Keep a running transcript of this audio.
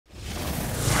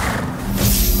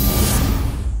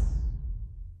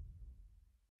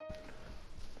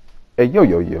Hey,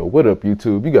 yo, what up,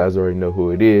 YouTube? You guys already know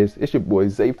who it is. It's your boy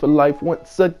Zay for Life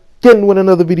once again with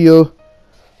another video.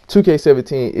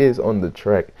 2K17 is on the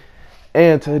track.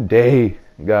 And today,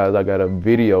 guys, I got a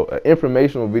video, an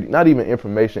informational video. Not even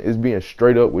information, it's being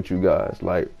straight up with you guys.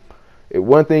 Like,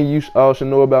 one thing you all should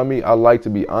know about me, I like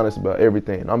to be honest about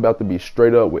everything. I'm about to be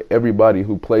straight up with everybody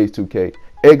who plays 2K,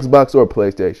 Xbox or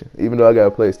PlayStation, even though I got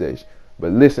a PlayStation.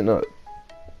 But listen up.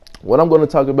 What I'm going to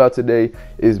talk about today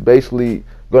is basically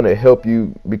going to help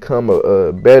you become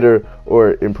a better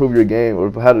or improve your game, or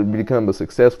how to become a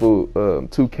successful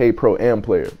 2K Pro-Am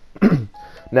player.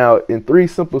 Now, in 3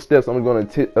 simple steps, I'm going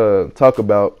to talk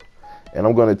about, and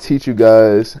I'm going to teach you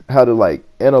guys how to like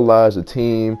analyze a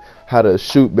team, how to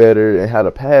shoot better, and how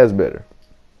to pass better.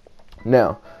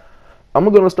 Now, I'm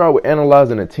going to start with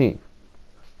analyzing a team.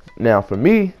 Now, for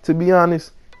me, to be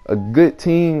honest, a good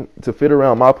team to fit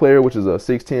around my player, which is a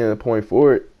 6'10" point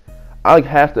forward, I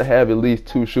have to have at least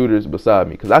 2 shooters beside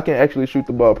me, because I can actually shoot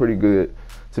the ball pretty good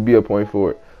to be a point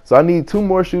forward. So I need 2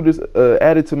 more shooters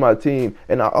added to my team,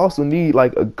 and I also need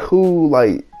like a cool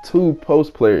like 2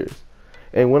 post players.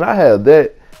 And when I have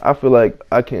that, I feel like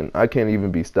I can't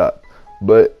even be stopped.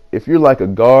 But if you're like a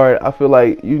guard, I feel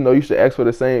like you should ask for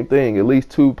the same thing, at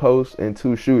least 2 posts and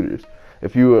 2 shooters.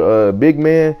 If you're a big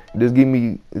man,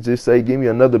 just say give me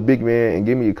another big man and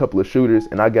give me a couple of shooters,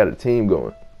 and I got a team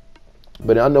going.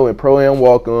 But I know in Pro-Am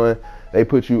walk-on, they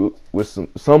put you with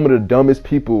some of the dumbest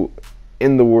people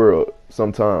in the world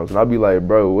sometimes, and I'll be like,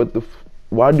 bro,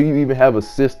 why do you even have a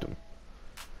system?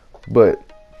 But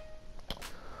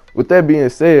with that being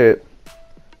said,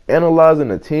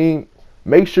 analyzing a team,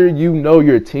 make sure you know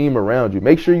your team around you.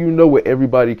 Make sure you know what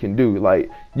everybody can do. Like,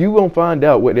 you gonna find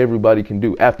out what everybody can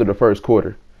do after the first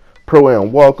quarter.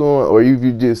 Pro-Am walk-on, or if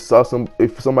you just saw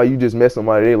you just met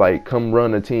somebody, they like, come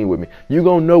run a team with me. You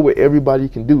gonna know what everybody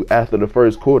can do after the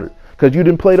first quarter, because you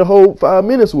didn't play the whole 5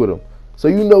 minutes with them. So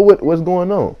you know what's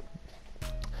going on.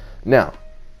 Now,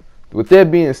 with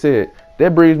that being said,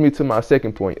 that brings me to my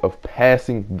second point of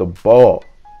passing the ball.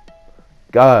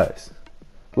 Guys,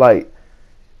 like,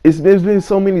 there's been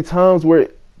so many times where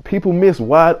people miss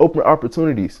wide open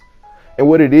opportunities. And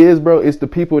what it is, bro, it's the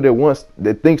people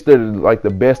that thinks they're like the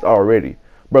best already.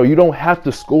 Bro, you don't have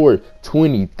to score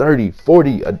 20, 30,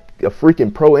 40 a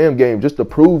freaking Pro-Am game just to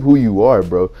prove who you are,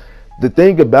 bro. The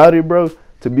thing about it, bro,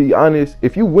 to be honest,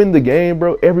 if you win the game,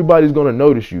 bro, everybody's going to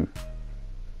notice you.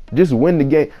 Just win the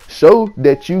game. Show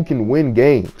that you can win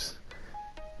games.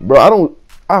 Bro,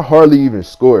 I hardly even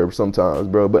score sometimes,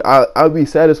 bro, but I'll be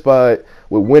satisfied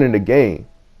with winning the game.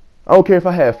 I don't care if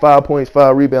I had 5 points,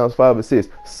 5 rebounds, 5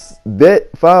 assists.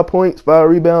 That 5 points, 5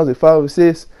 rebounds, and 5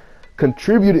 assists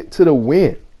contributed to the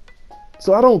win.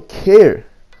 So I don't care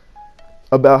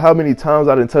about how many times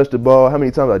I didn't touch the ball, how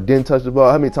many times I didn't touch the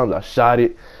ball, how many times I shot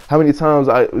it, how many times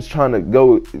I was trying to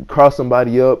go cross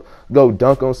somebody up, go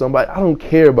dunk on somebody. I don't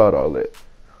care about all that.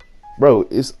 Bro,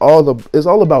 it's all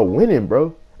about winning,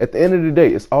 bro. At the end of the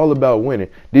day, it's all about winning.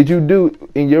 Did you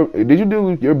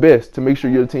do your best to make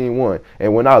sure your team won?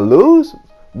 And when I lose,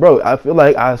 bro, I feel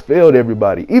like I failed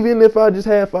everybody. Even if I just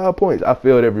had 5 points, I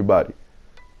failed everybody.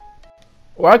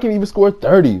 Or I can even score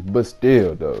 30, but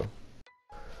still, though.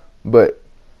 But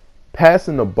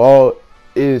passing the ball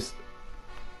is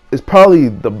probably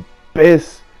the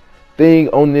best thing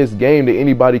on this game that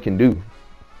anybody can do.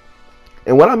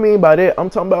 And what I mean by that,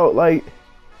 I'm talking about, like,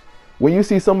 when you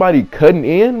see somebody cutting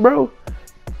in, bro,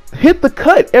 hit the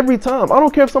cut every time. I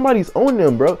don't care if somebody's on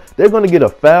them, bro. They're going to get a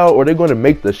foul or they're going to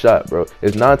make the shot, bro.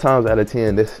 It's 9 times out of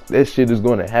 10 that shit is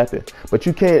going to happen. But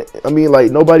you can't, I mean,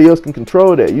 like, nobody else can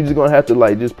control that. You're just going to have to,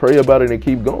 like, just pray about it and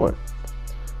keep going.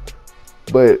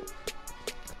 But,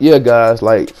 yeah, guys,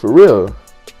 like, for real,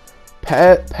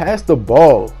 pass the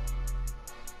ball.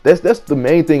 That's the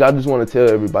main thing I just want to tell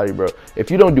everybody, bro.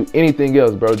 If you don't do anything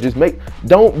else, bro,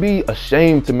 don't be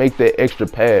ashamed to make that extra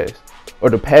pass or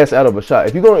to pass out of a shot.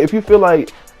 If you feel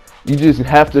like you just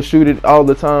have to shoot it all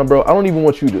the time, bro, I don't even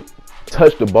want you to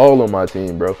touch the ball on my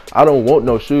team, bro. I don't want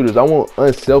no shooters. I want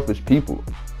unselfish people.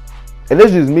 And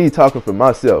that's just me talking for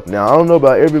myself. Now, I don't know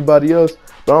about everybody else,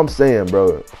 but I'm saying,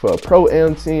 bro, for a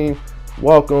Pro-Am team,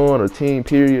 walk on, or team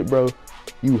period, bro,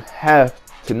 you have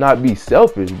to not be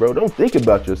selfish, bro. Don't think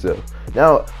about yourself.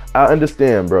 Now, I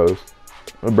understand, bros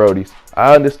and brodies.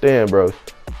 I understand, bros.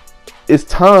 It's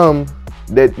time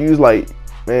that you like,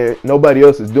 man, nobody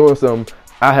else is doing something.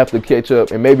 I have to catch up,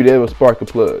 and maybe they will spark the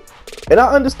plug. And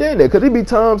I understand that, because it be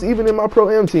times, even in my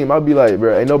Pro-Am team, I'll be like,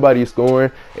 bro, ain't nobody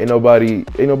scoring, ain't nobody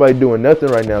doing nothing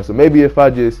right now. So maybe if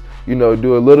I just,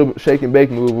 do a little shake and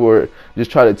bake move, or just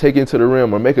try to take it to the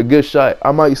rim or make a good shot,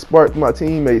 I might spark my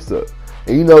teammates up.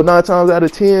 And 9 times out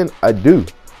of 10, I do.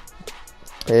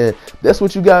 And that's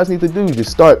what you guys need to do. Just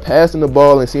start passing the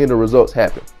ball and seeing the results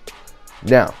happen.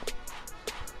 Now,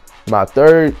 my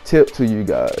third tip to you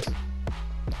guys,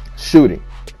 shooting.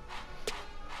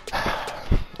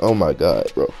 Oh my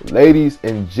God, bro. Ladies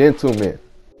and gentlemen,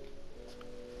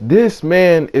 this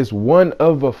man is one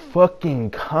of a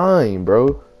fucking kind,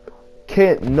 bro.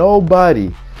 Can't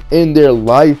nobody in their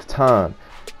lifetime,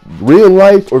 real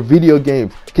life or video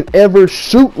games, can ever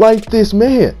shoot like this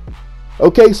man.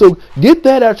 Okay, so get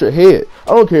that out your head.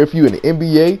 I don't care if you in the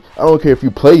NBA. I don't care if you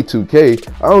play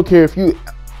 2K. I don't care if you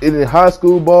in high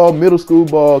school ball, middle school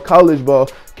ball, college ball.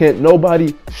 Can't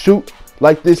nobody shoot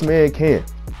like this man can.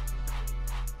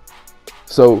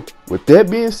 So with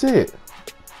that being said,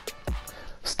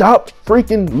 stop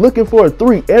freaking looking for a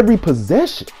three every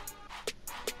possession.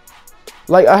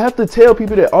 Like, I have to tell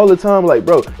people that all the time, like,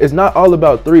 bro, it's not all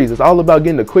about threes. It's all about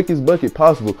getting the quickest bucket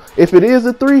possible. If it is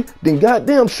a three, then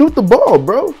goddamn shoot the ball,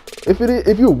 bro. If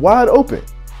you're wide open.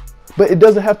 But it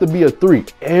doesn't have to be a three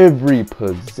every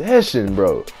possession,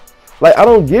 bro. Like, I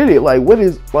don't get it. Like, what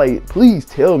is, like, please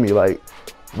tell me, like,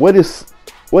 what is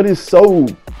so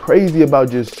crazy about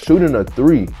just shooting a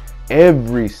three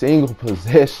every single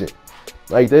possession?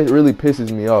 Like, that really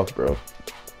pisses me off, bro.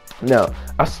 Now,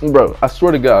 I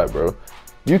swear to God, bro,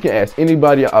 you can ask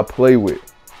anybody I play with.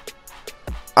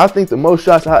 I think the most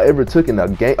shots I ever took in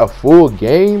a full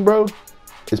game, bro,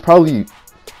 is probably,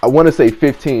 I want to say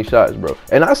 15 shots, bro.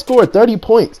 And I scored 30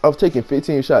 points off taking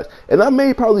 15 shots. And I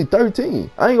made probably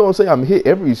 13. I ain't going to say I'm hit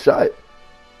every shot.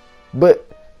 But,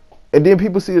 and then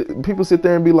people sit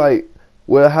there and be like,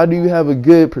 well, how do you have a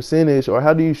good percentage, or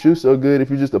how do you shoot so good if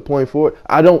you're just a point forward?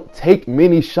 I don't take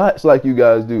many shots like you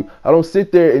guys do. I don't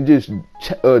sit there and just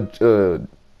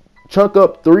chunk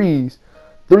up threes,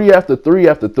 three after three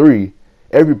after three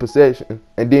every possession,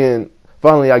 and then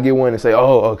finally I get one and say,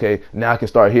 oh, okay, now I can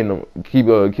start hitting them, keep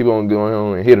on going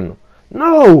on and hitting them.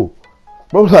 No,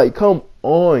 bro, like, come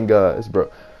on, guys, bro.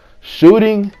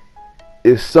 Shooting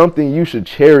is something you should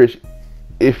cherish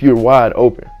if you're wide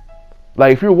open.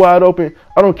 Like, if you're wide open,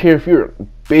 I don't care if you're a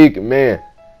big man.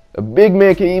 A big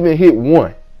man can even hit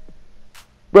one.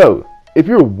 Bro, if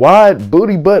you're wide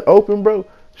booty butt open, bro,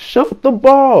 shoot the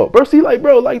ball. Bro, see, like,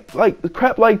 bro, like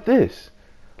crap like this.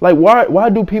 Like, why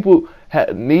do people feel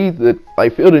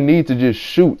the need to just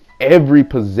shoot every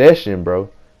possession, bro?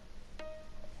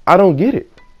 I don't get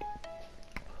it.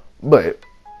 But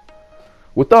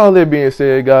with all that being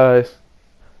said, guys,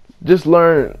 just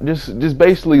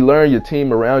basically learn your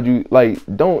team around you. Like,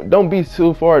 don't be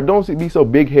too far. Don't be so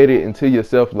big-headed into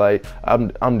yourself, like,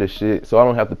 I'm the shit, so I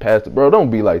don't have to pass it. Bro,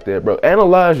 don't be like that, bro.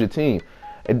 Analyze your team.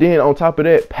 And then on top of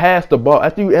that, pass the ball.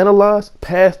 After you analyze,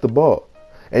 pass the ball.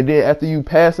 And then after you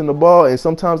passing the ball, and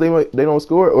sometimes they don't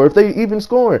score, or if they even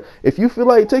scoring, if you feel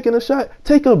like taking a shot,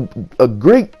 take a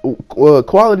great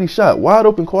quality shot, wide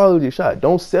open quality shot.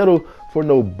 Don't settle for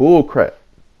no bull crap.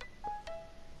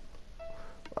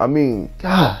 I mean,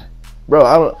 God,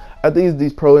 bro, I think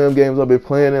these Pro-Am games I've been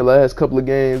playing the last couple of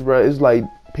games, bro, it's like,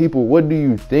 people, what do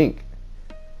you think?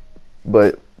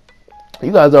 But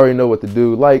you guys already know what to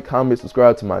do. Like, comment,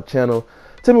 subscribe to my channel.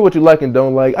 Tell me what you like and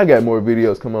don't like. I got more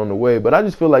videos coming on the way, but I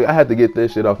just feel like I had to get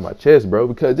this shit off my chest, bro,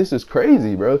 because this is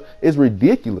crazy, bro. It's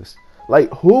ridiculous.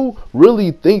 Like, who really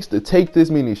thinks to take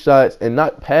this many shots and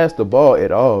not pass the ball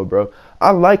at all, bro? I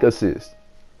like assists,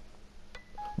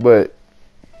 but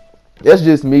that's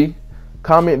just me.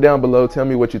 Comment down below. Tell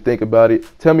me what you think about it.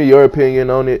 Tell me your opinion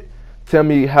on it. Tell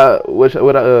me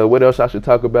what else I should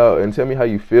talk about, and tell me how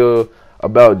you feel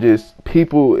about just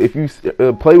people. If you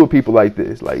play with people like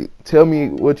this, like, tell me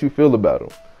what you feel about them.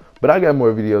 But I got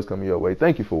more videos coming your way.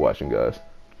 Thank you for watching, guys.